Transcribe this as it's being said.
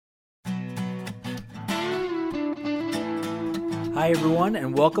Hi, everyone,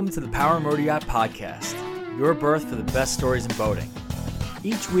 and welcome to the Power Motor Yacht Podcast, your berth for the best stories in boating.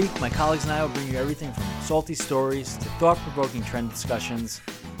 Each week, my colleagues and I will bring you everything from salty stories to thought-provoking trend discussions,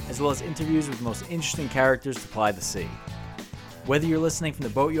 as well as interviews with the most interesting characters to ply the sea. Whether you're listening from the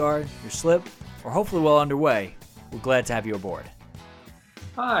boatyard, your slip, or hopefully well underway, we're glad to have you aboard.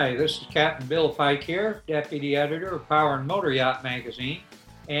 Hi, this is Captain Bill Pike here, Deputy Editor of Power and Motor Yacht Magazine,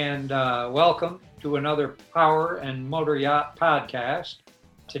 and welcome to another Power and Motor Yacht Podcast.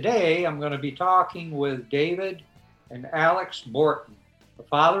 Today, I'm going to be talking with David and Alex Borton, the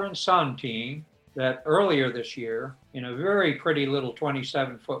father and son team that earlier this year, in a very pretty little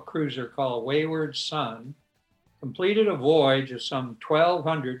 27-foot cruiser called Wayward Sun, completed a voyage of some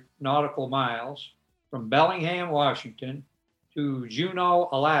 1,200 nautical miles from Bellingham, Washington, to Juneau,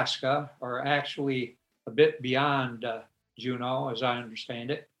 Alaska, or actually a bit beyond Juneau, as I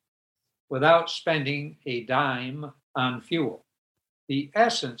understand it, without spending a dime on fuel. The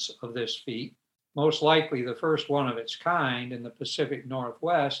essence of this feat, most likely the first one of its kind in the Pacific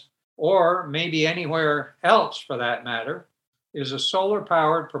Northwest, or maybe anywhere else for that matter, is a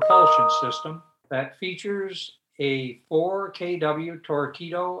solar-powered propulsion system that features a 4 kW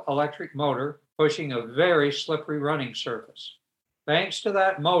Torqeedo electric motor pushing a very slippery running surface. Thanks to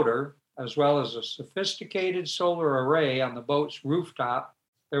that motor, as well as a sophisticated solar array on the boat's rooftop,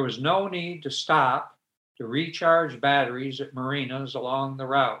 there was no need to stop to recharge batteries at marinas along the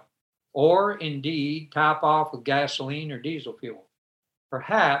route, or indeed top off with gasoline or diesel fuel.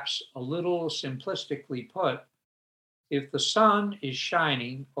 Perhaps, a little simplistically put, if the sun is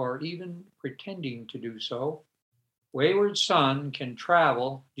shining or even pretending to do so, Wayward Sun can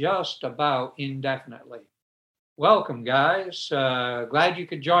travel just about indefinitely. Welcome, guys. Glad you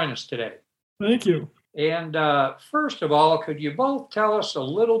could join us today. Thank you. And first of all, could you both tell us a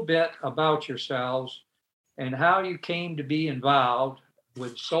little bit about yourselves and how you came to be involved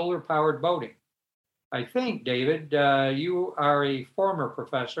with solar-powered boating? I think, David, you are a former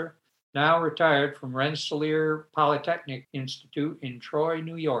professor, now retired from Rensselaer Polytechnic Institute in Troy,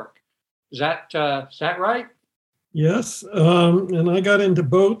 New York. Is that right? Yes, and I got into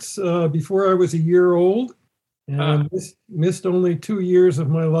boats before I was a year old, and missed only 2 years of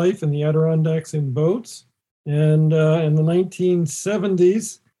my life in the Adirondacks in boats. And in the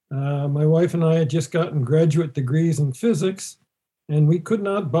 1970s, my wife and I had just gotten graduate degrees in physics, and we could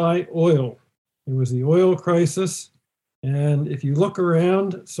not buy oil. It was the oil crisis, and if you look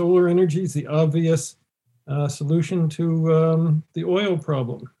around, solar energy is the obvious solution to the oil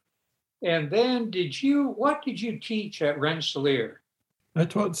problem. And then what did you teach at Rensselaer? I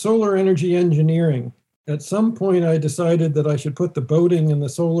taught solar energy engineering. At some point, I decided that I should put the boating and the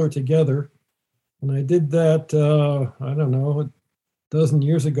solar together. And I did that, I don't know, a dozen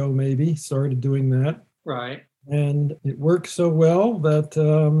years ago, maybe, started doing that. Right. And it worked so well that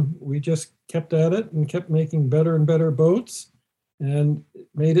we just kept at it and kept making better and better boats, and it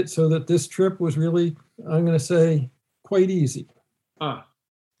made it so that this trip was really, I'm going to say, quite easy. Well,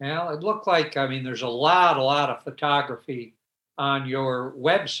 it looked like, there's a lot of photography on your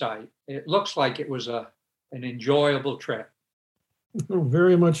website. It looks like it was an enjoyable trip. Oh,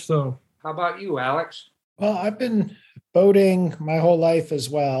 very much so. How about you, Alex? Well, I've been boating my whole life as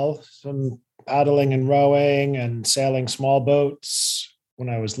well. Some paddling and rowing and sailing small boats when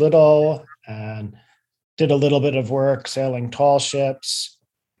I was little, and did a little bit of work sailing tall ships.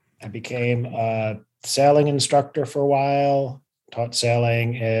 I became a sailing instructor for a while, taught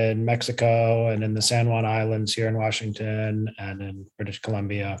sailing in Mexico and in the San Juan Islands here in Washington and in British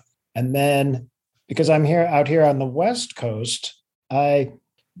Columbia. And then because I'm out here on the West Coast, I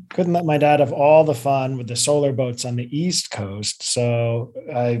couldn't let my dad have all the fun with the solar boats on the East Coast. So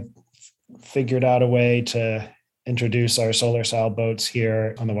I figured out a way to introduce our solar style boats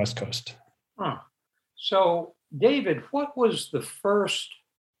here on the West Coast. So, David, what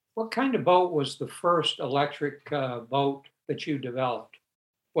kind of boat was the first electric boat that you developed?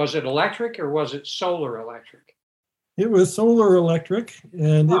 Was it electric or was it solar electric? It was solar electric,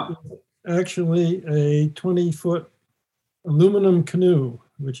 and it was actually a 20-foot aluminum canoe,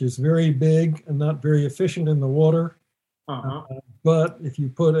 which is very big and not very efficient in the water. But if you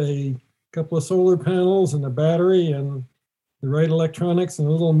put a couple of solar panels and a battery and the right electronics and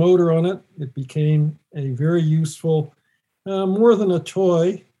a little motor on it, it became a very useful, more than a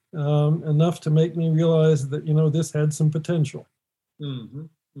toy, enough to make me realize that, this had some potential. Mm-hmm.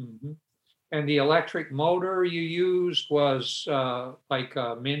 Mm-hmm. And the electric motor you used was like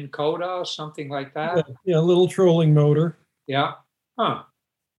a Minn Kota, something like that? Yeah, a little trolling motor. Yeah.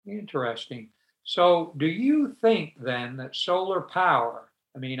 Interesting. So do you think then that solar power,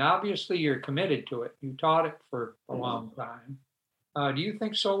 obviously you're committed to it. You taught it for a long time. Do you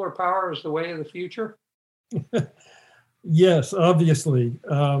think solar power is the way of the future? Yes, obviously.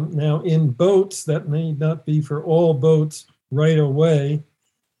 Now, in boats, that may not be for all boats right away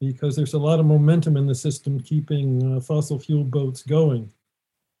because there's a lot of momentum in the system keeping fossil fuel boats going.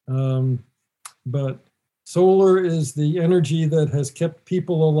 But solar is the energy that has kept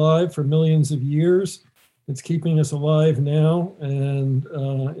people alive for millions of years. It's keeping us alive now, and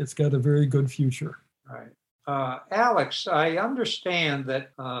it's got a very good future. Right. Alex, I understand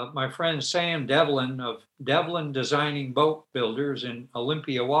that my friend Sam Devlin of Devlin Designing Boat Builders in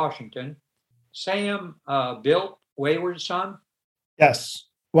Olympia, Washington, Sam built Wayward Son? Yes.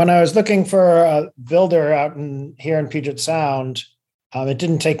 When I was looking for a builder here in Puget Sound, it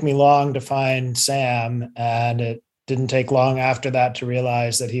didn't take me long to find Sam, and it didn't take long after that to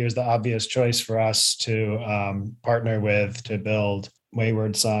realize that he was the obvious choice for us to partner with to build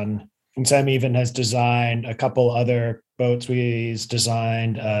Wayward Son. And Sam even has designed a couple other boats. He's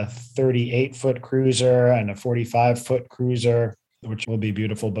designed a 38-foot cruiser and a 45-foot cruiser, which will be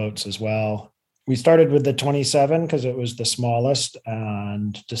beautiful boats as well. We started with the 27 because it was the smallest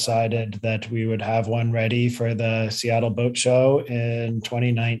and decided that we would have one ready for the Seattle Boat Show in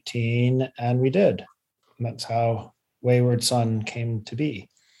 2019, and we did. And that's how Wayward Son came to be.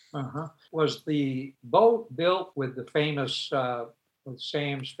 Uh-huh. Was the boat built with the famous with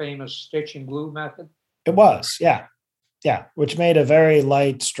Sam's famous stitch and glue method? It was, yeah. Yeah, which made a very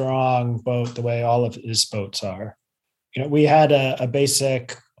light, strong boat the way all of his boats are. We had a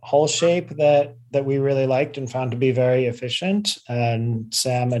basic hull shape that we really liked and found to be very efficient, and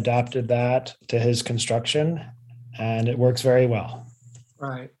Sam adapted that to his construction, and it works very well.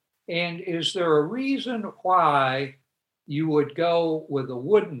 Right. And is there a reason why you would go with a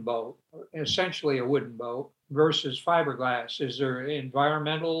wooden boat, essentially a wooden boat, versus fiberglass? Is there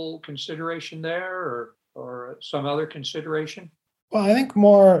environmental consideration there or some other consideration? Well, I think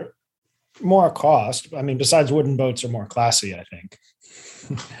more cost. I mean, besides wooden boats are more classy, I think.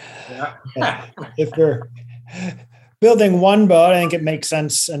 Yeah. If you're building one boat, I think it makes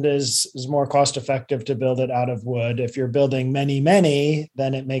sense and is more cost effective to build it out of wood. If you're building many,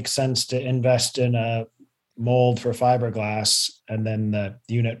 then it makes sense to invest in a mold for fiberglass, and then the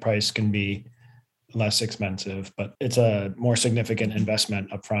unit price can be less expensive, but it's a more significant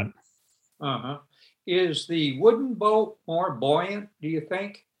investment up front. Uh-huh. Is the wooden boat more buoyant, do you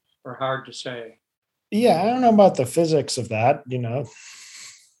think, or hard to say? Yeah, I don't know about the physics of that,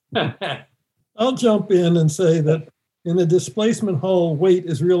 I'll jump in and say that in a displacement hull, weight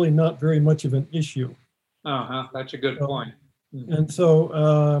is really not very much of an issue. Uh-huh. That's a good point. Mm-hmm. And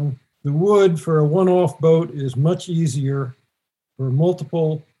so the wood for a one-off boat is much easier for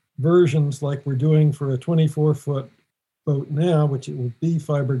multiple versions like we're doing for a 24-foot boat now, which it will be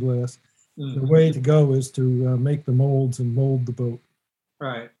fiberglass. Mm-hmm. The way to go is to make the molds and mold the boat.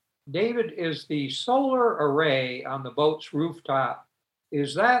 Right. David, is the solar array on the boat's rooftop,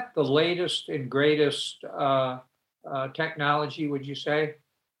 is that the latest and greatest technology, would you say?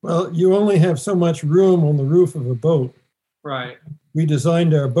 Well, you only have so much room on the roof of a boat. Right. We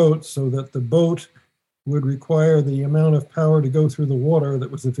designed our boat so that the boat would require the amount of power to go through the water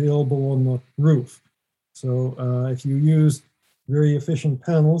that was available on the roof. So if you use very efficient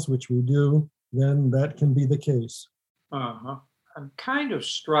panels, which we do, then that can be the case. Uh-huh. I'm kind of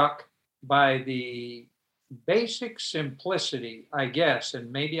struck by the basic simplicity, I guess, and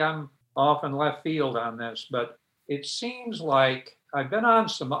maybe I'm off in left field on this, but it seems like I've been on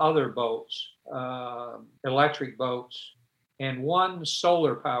some other boats, electric boats, and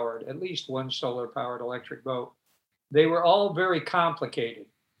at least one solar powered electric boat. They were all very complicated.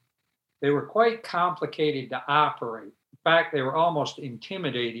 They were quite complicated to operate. In fact, they were almost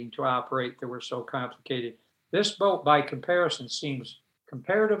intimidating to operate. They were so complicated. This boat, by comparison, seems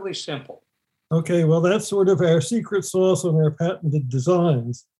comparatively simple. Okay, well, that's sort of our secret sauce on our patented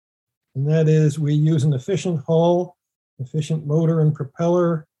designs. And that is we use an efficient hull, efficient motor and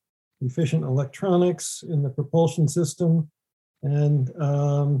propeller, efficient electronics in the propulsion system, and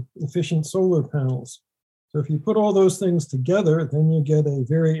efficient solar panels. So if you put all those things together, then you get a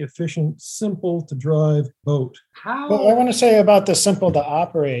very efficient, simple to drive boat. Well, I want to say about the simple to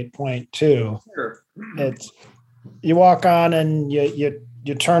operate point too. Sure. It's you walk on and you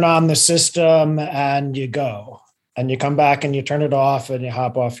turn on the system and you go, and you come back and you turn it off and you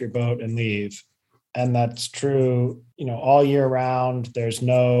hop off your boat and leave. And that's true, all year round. There's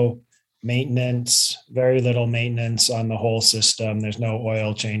no maintenance, very little maintenance on the whole system. There's no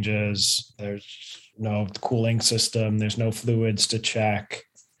oil changes. There's no cooling system. There's no fluids to check.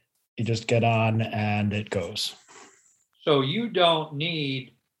 You just get on and it goes. So you don't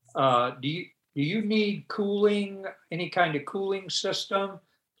need, do you need cooling, any kind of cooling system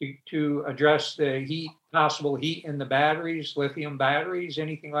to address the possible heat in the batteries, lithium batteries,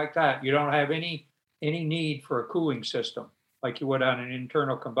 anything like that? You don't have any need for a cooling system like you would on an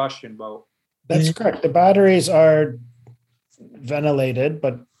internal combustion boat. That's correct. The batteries are ventilated,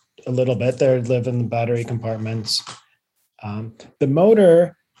 but a little bit. They live in the battery compartments. The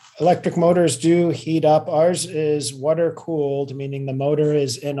motor, electric motors do heat up. Ours is water cooled, meaning the motor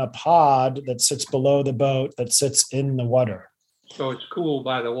is in a pod that sits below the boat that sits in the water. So it's cooled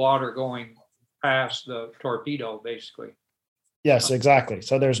by the water going past the torpedo, basically. Yes, exactly.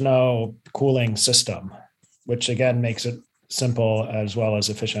 So there's no cooling system, which again makes it simple as well as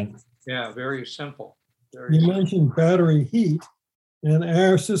efficient. Yeah, very simple. You mentioned battery heat, and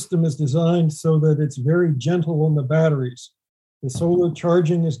our system is designed so that it's very gentle on the batteries. The solar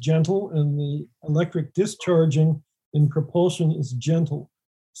charging is gentle, and the electric discharging in propulsion is gentle.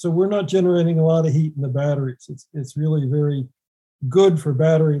 So we're not generating a lot of heat in the batteries. It's really very good for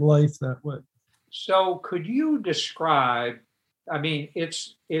battery life that way. So could you describe, I mean,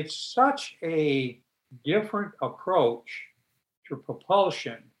 it's such a different approach to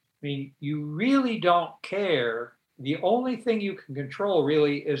propulsion. I mean, you really don't care. The only thing you can control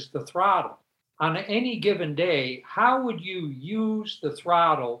really is the throttle. On any given day, how would you use the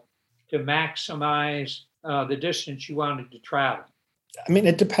throttle to maximize the distance you wanted to travel? I mean,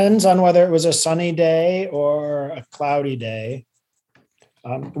 it depends on whether it was a sunny day or a cloudy day.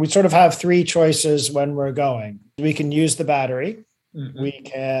 We sort of have three choices when we're going. We can use the battery, we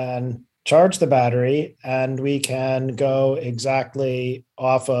can charge the battery, and we can go exactly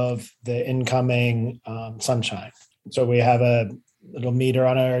off of the incoming sunshine. So we have a little meter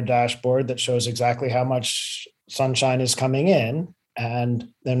on our dashboard that shows exactly how much sunshine is coming in,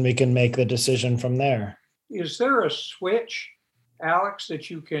 and then we can make the decision from there. Is there a switch, Alex, that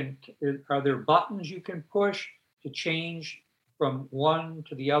are there buttons you can push to change from one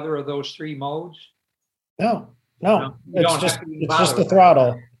to the other of those three modes? No. It's just the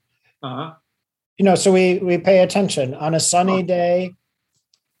throttle. So we pay attention. On a sunny day,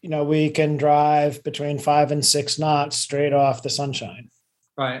 we can drive between 5 and 6 knots straight off the sunshine.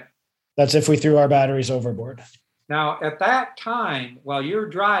 Right. That's if we threw our batteries overboard. Now, at that time, while you're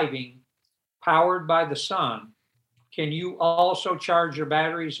driving, powered by the sun, can you also charge your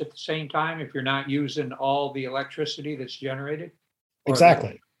batteries at the same time if you're not using all the electricity that's generated?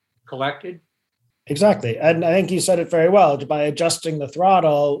 Exactly. Collected? Exactly. And I think you said it very well. By adjusting the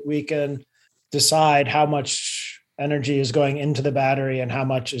throttle, we can decide how much energy is going into the battery and how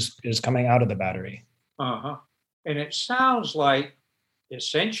much is coming out of the battery. And it sounds like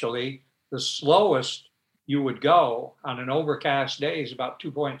essentially the slowest you would go on an overcast day is about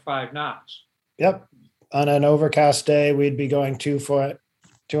 2.5 knots. Yep. On an overcast day, we'd be going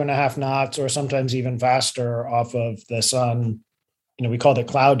 2.5 knots, or sometimes even faster off of the sun. We called it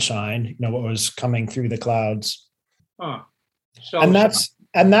cloud shine, what was coming through the clouds. And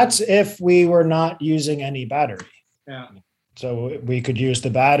that's if we were not using any battery. Yeah. So we could use the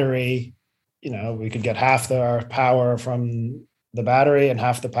battery, we could get half our power from the battery and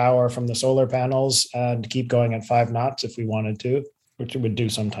half the power from the solar panels and keep going at 5 knots if we wanted to, which it would do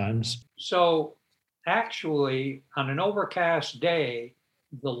sometimes. So actually, on an overcast day,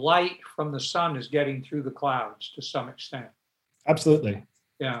 the light from the sun is getting through the clouds to some extent. Absolutely.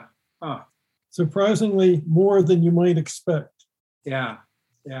 Yeah. Surprisingly, more than you might expect. Yeah.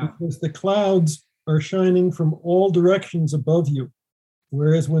 Because the clouds are shining from all directions above you.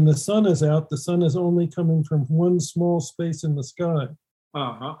 Whereas when the sun is out, the sun is only coming from one small space in the sky.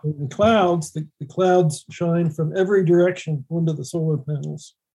 In clouds, the clouds shine from every direction onto the solar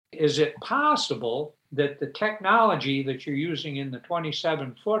panels. Is it possible that the technology that you're using in the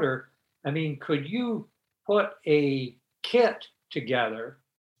 27-footer, could you put a kit together,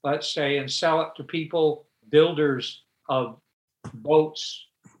 let's say, and sell it to people, builders of boats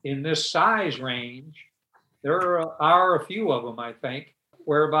in this size range? There are a few of them, I think,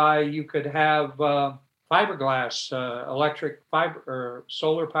 whereby you could have fiberglass, electric fiber or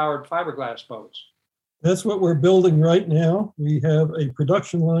solar-powered fiberglass boats. That's what we're building right now. We have a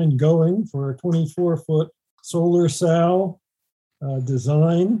production line going for a 24-foot solar SAL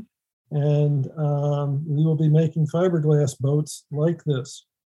design, and we will be making fiberglass boats like this.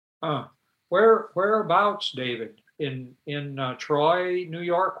 Whereabouts, David? In Troy, New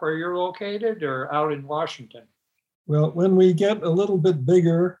York, where you're located, or out in Washington? Well, when we get a little bit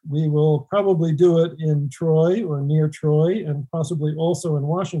bigger, we will probably do it in Troy or near Troy, and possibly also in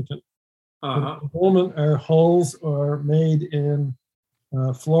Washington. At the moment, our hulls are made in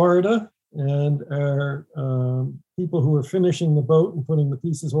Florida, and our people who are finishing the boat and putting the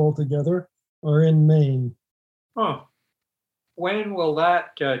pieces all together are in Maine. Huh. When will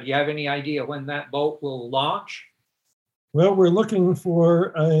that, do you have any idea when that boat will launch? Well, we're looking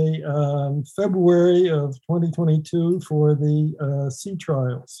for a February of 2022 for the sea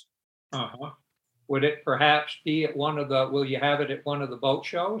trials. Uh-huh. Would it perhaps be at will you have it at one of the boat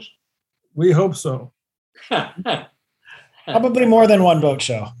shows? We hope so. Probably more than one boat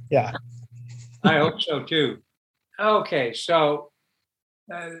show. Yeah. I hope so too. Okay, so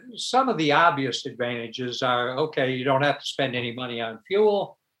some of the obvious advantages are, okay, you don't have to spend any money on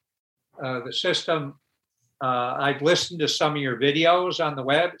fuel. The system, I've listened to some of your videos on the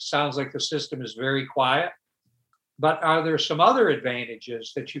web. It sounds like the system is very quiet. But are there some other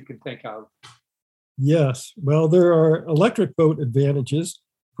advantages that you can think of? Yes. Well, there are electric boat advantages.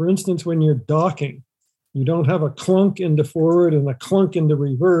 For instance, when you're docking, you don't have a clunk into forward and a clunk into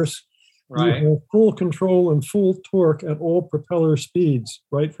reverse. Right. You have full control and full torque at all propeller speeds,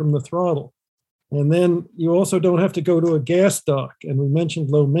 right from the throttle. And then you also don't have to go to a gas dock. And we mentioned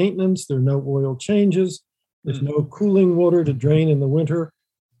low maintenance. There are no oil changes. There's no cooling water to drain in the winter.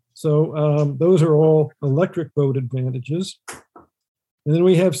 So those are all electric boat advantages. And then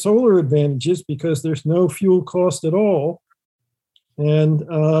we have solar advantages because there's no fuel cost at all. And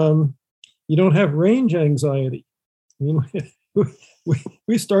you don't have range anxiety. I mean,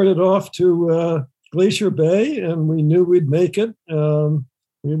 we started off to Glacier Bay and we knew we'd make it.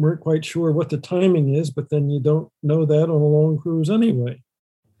 We weren't quite sure what the timing is, but then you don't know that on a long cruise anyway.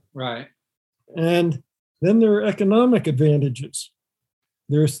 Right. And then there are economic advantages.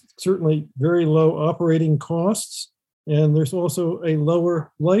 There's certainly very low operating costs, and there's also a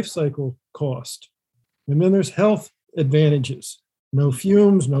lower life cycle cost. And then there's health advantages. No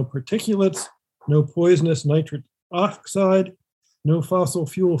fumes, no particulates, no poisonous nitric oxide, no fossil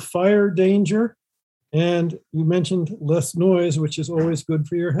fuel fire danger, and you mentioned less noise, which is always good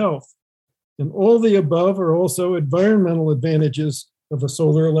for your health. And all the above are also environmental advantages of a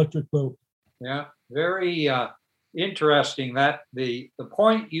solar electric boat. Yeah, very interesting that the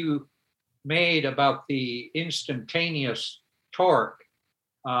point you made about the instantaneous torque.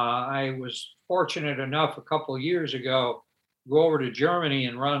 I was fortunate enough a couple of years ago to go over to Germany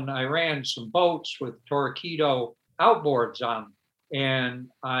and I ran some boats with Torqeedo outboards on them. And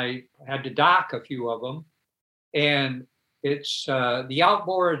I had to dock a few of them. And it's the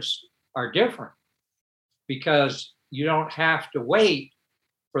outboards are different because you don't have to wait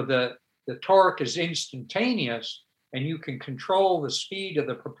for the torque is instantaneous and you can control the speed of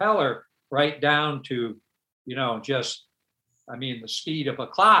the propeller right down to, the speed of a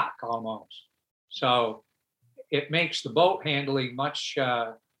clock almost. So it makes the boat handling much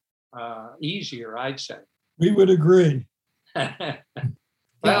easier, I'd say. We would agree. Well,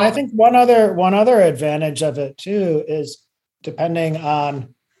 I think one other advantage of it too is depending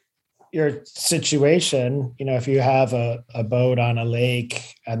on your situation, if you have a boat on a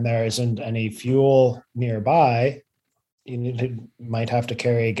lake and there isn't any fuel nearby, you might have to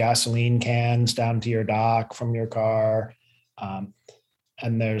carry gasoline cans down to your dock from your car. And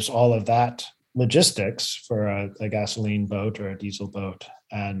there's all of that logistics for a gasoline boat or a diesel boat.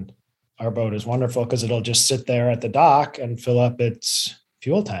 And our boat is wonderful because it'll just sit there at the dock and fill up its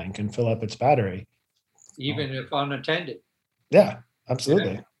fuel tank and fill up its battery. Even if unattended. Yeah,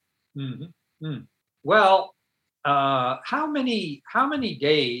 absolutely. Yeah. Mm-hmm. Mm. Well, how many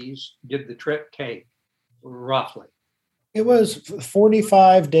days did the trip take, roughly? It was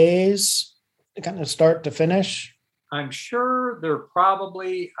 45 days, kind of start to finish. I'm sure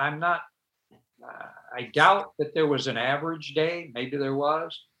I doubt that there was an average day. Maybe there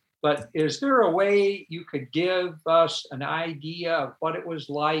was. But is there a way you could give us an idea of what it was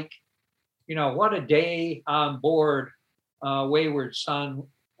like? What a day on board Wayward Son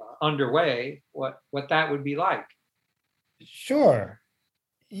underway, what that would be like? Sure.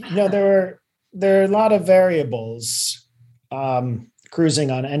 There are a lot of variables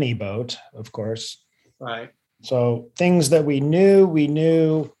cruising on any boat, of course. Right. So things that we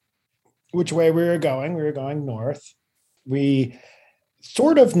knew which way we were going. We were going north. We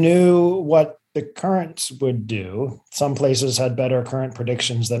sort of knew what the currents would do. Some places had better current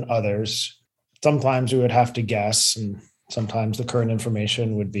predictions than others. Sometimes we would have to guess, and sometimes the current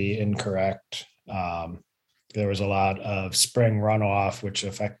information would be incorrect. There was a lot of spring runoff, which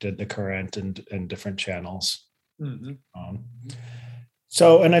affected the current in different channels. Mm-hmm.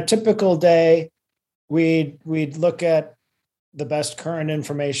 So in a typical day, we'd look at the best current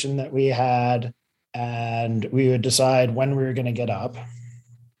information that we had, and we would decide when we were going to get up.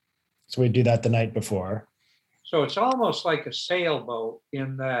 So we'd do that the night before. So it's almost like a sailboat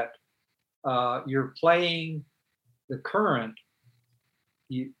in that you're playing the current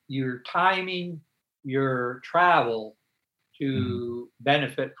you're timing your travel to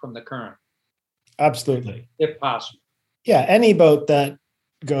benefit from the current. Absolutely. If possible. Yeah, any boat that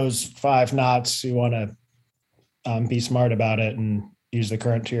goes 5 knots, you want to be smart about it and use the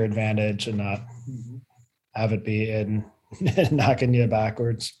current to your advantage and not have it be in knocking you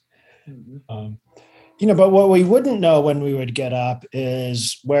backwards. But what we wouldn't know when we would get up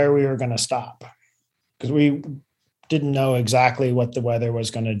is where we were going to stop, because we didn't know exactly what the weather was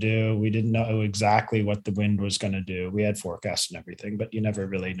going to do. We didn't know exactly what the wind was going to do. We had forecasts and everything, but you never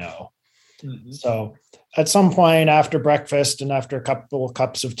really know. So at some point after breakfast and after a couple of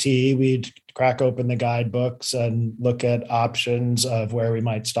cups of tea, we'd crack open the guidebooks and look at options of where we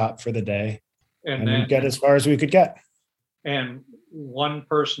might stop for the day. And then we'd get as far as we could get. And one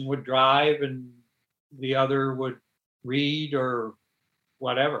person would drive and the other would read or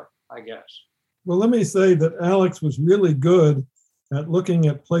whatever, I guess. Well, let me say that Alex was really good at looking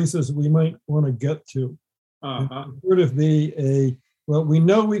at places we might want to get to. Sort of be well, we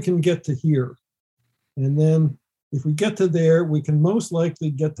know we can get to here. And then if we get to there, we can most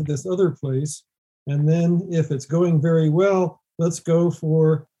likely get to this other place. And then if it's going very well, let's go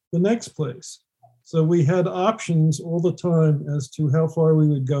for the next place. So we had options all the time as to how far we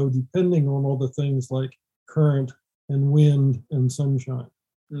would go, depending on all the things like current and wind and sunshine.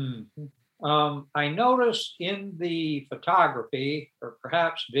 I noticed in the photography, or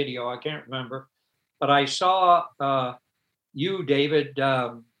perhaps video, I can't remember, but I saw you, David,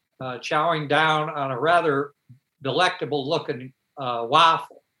 chowing down on a rather delectable looking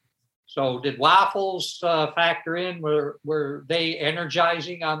waffle. So did waffles factor in? Were they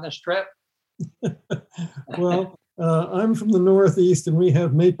energizing on this trip? Well, I'm from the Northeast and we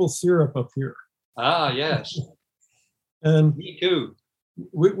have maple syrup up here. Ah, yes. And me too.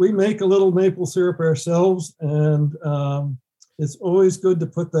 We make a little maple syrup ourselves, and it's always good to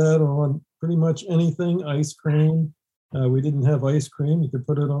put that on pretty much anything, ice cream. We didn't have ice cream. You could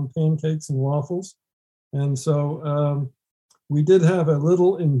put it on pancakes and waffles. And so we did have a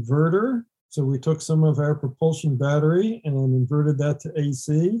little inverter. So we took some of our propulsion battery and inverted that to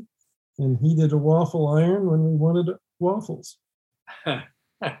AC and heated a waffle iron when we wanted waffles.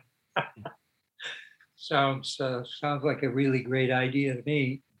 Sounds like a really great idea to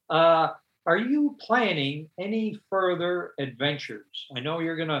me. Are you planning any further adventures? I know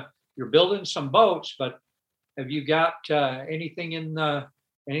you're building some boats, but have you got anything in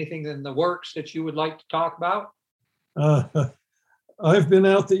the works that you would like to talk about? I've been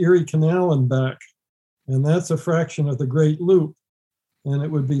out the Erie Canal and back, and that's a fraction of the Great Loop. And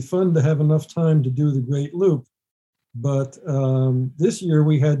it would be fun to have enough time to do the Great Loop. But this year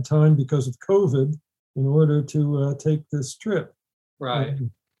we had time because of COVID in order to take this trip. Right.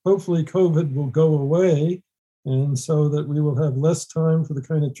 And hopefully COVID will go away, and so that we will have less time for the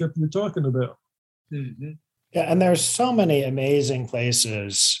kind of trip you're talking about. Yeah, and there's so many amazing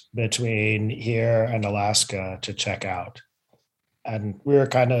places between here and Alaska to check out. And we were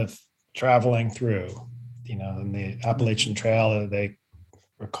kind of traveling through, in the Appalachian Trail, they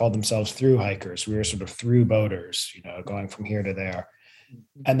called themselves through hikers. We were sort of through boaters, going from here to there.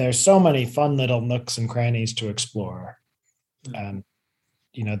 And there's so many fun little nooks and crannies to explore. And,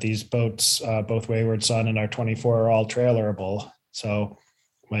 these boats, both Wayward Sun and our 24 are all trailerable. So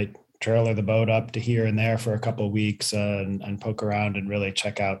might trailer the boat up to here and there for a couple of weeks and poke around and really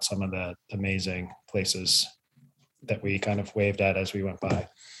check out some of the amazing places that we kind of waved at as we went by.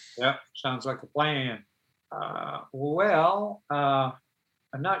 Yeah, sounds like a plan. I'm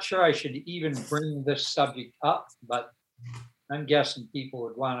not sure I should even bring this subject up, but I'm guessing people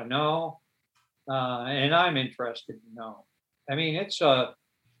would want to know, and I'm interested to know. I mean, it's a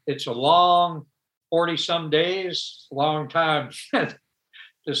long 40-some days, long time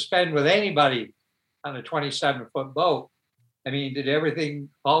to spend with anybody on a 27-foot boat. I mean, did everything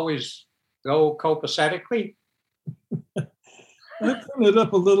always go copacetically? I printed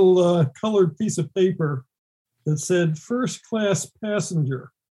up a little colored piece of paper that said first class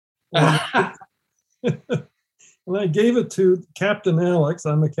passenger. And I gave it to Captain Alex.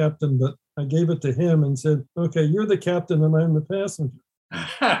 I'm a captain, but I gave it to him and said, okay, you're the captain and I'm the passenger.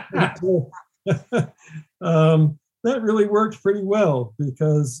 That really worked pretty well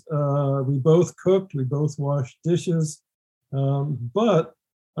because we both cooked, we both washed dishes, but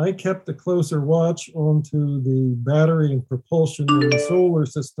I kept a closer watch onto the battery and propulsion and the solar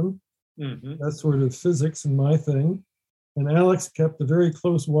system. That's sort of physics and my thing. And Alex kept a very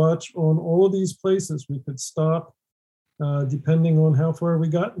close watch on all of these places we could stop, depending on how far we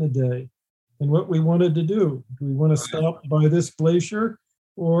got in a day and what we wanted to do. Do we want to stop by this glacier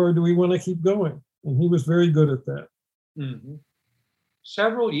or do we want to keep going? And he was very good at that.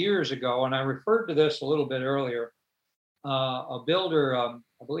 several years ago, and I referred to this a little bit earlier, a builder, I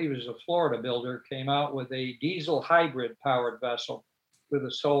believe it was a Florida builder, came out with a diesel hybrid powered vessel with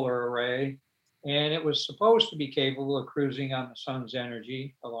a solar array, and it was supposed to be capable of cruising on the sun's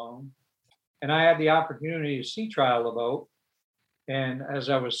energy alone. And I had the opportunity to sea trial the boat. And as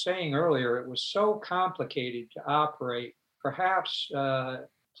I was saying earlier, it was so complicated to operate, perhaps to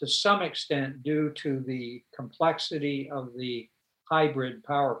some extent due to the complexity of the hybrid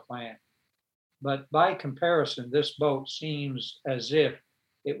power plant. But by comparison, this boat seems as if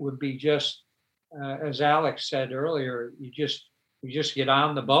it would be just, as Alex said earlier, you just get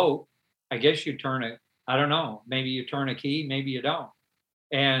on the boat. I guess you turn it, I don't know, maybe you turn a key, maybe you don't.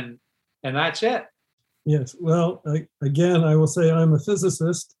 And that's it. Yes. Well, again, I will say I'm a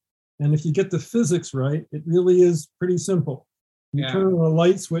physicist. And if you get the physics right, it really is pretty simple. You turn on a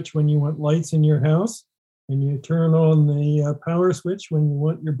light switch when you want lights in your house, and you turn on the power switch when you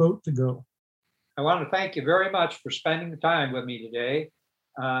want your boat to go. I want to thank you very much for spending the time with me today.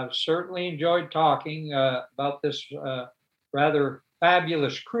 I've certainly enjoyed talking about this rather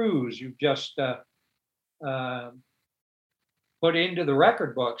fabulous cruise you've just put into the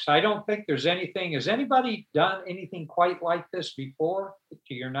record books. I don't think there's anything, has anybody done anything quite like this before,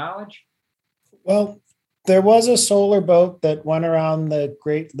 to your knowledge? Well, there was a solar boat that went around the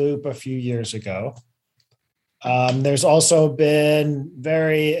Great Loop a few years ago. There's also been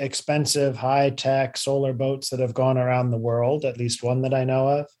very expensive, high-tech solar boats that have gone around the world, at least one that I know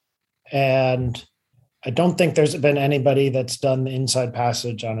of. And I don't think there's been anybody that's done the Inside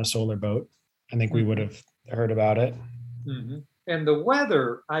Passage on a solar boat. I think we would have heard about it. Mm-hmm. And the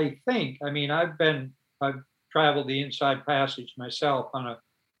weather, I think, I mean, I've traveled the Inside Passage myself on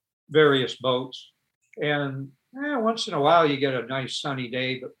various boats. And once in a while you get a nice sunny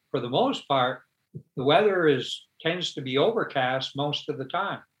day, but for the most part, the weather tends to be overcast most of the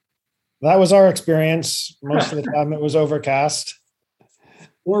time. That was our experience. Most of the time it was overcast.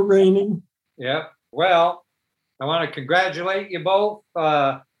 Or raining. Yeah. Well, I want to congratulate you both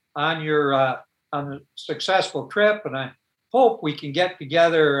on the successful trip, and I hope we can get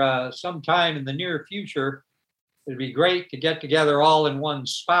together sometime in the near future. It'd be great to get together all in one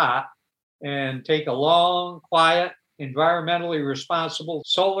spot and take a long, quiet, environmentally responsible,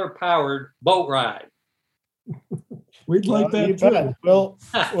 solar-powered boat ride. We'd like that too.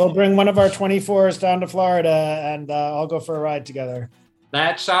 We'll bring one of our 24s down to Florida, and I'll go for a ride together.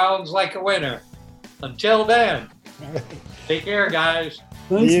 That sounds like a winner. Until then, take care, guys.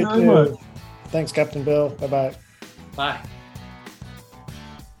 Thanks very much. Thanks, Captain Bill. Bye-bye. Bye.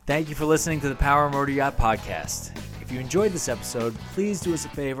 Thank you for listening to the Power Motor Yacht Podcast. If you enjoyed this episode, please do us a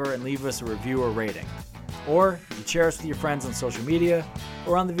favor and leave us a review or rating. Or you can share us with your friends on social media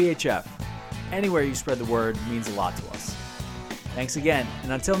or on the VHF. Anywhere you spread the word means a lot to us. Thanks again,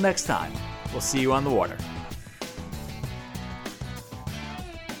 and until next time, we'll see you on the water.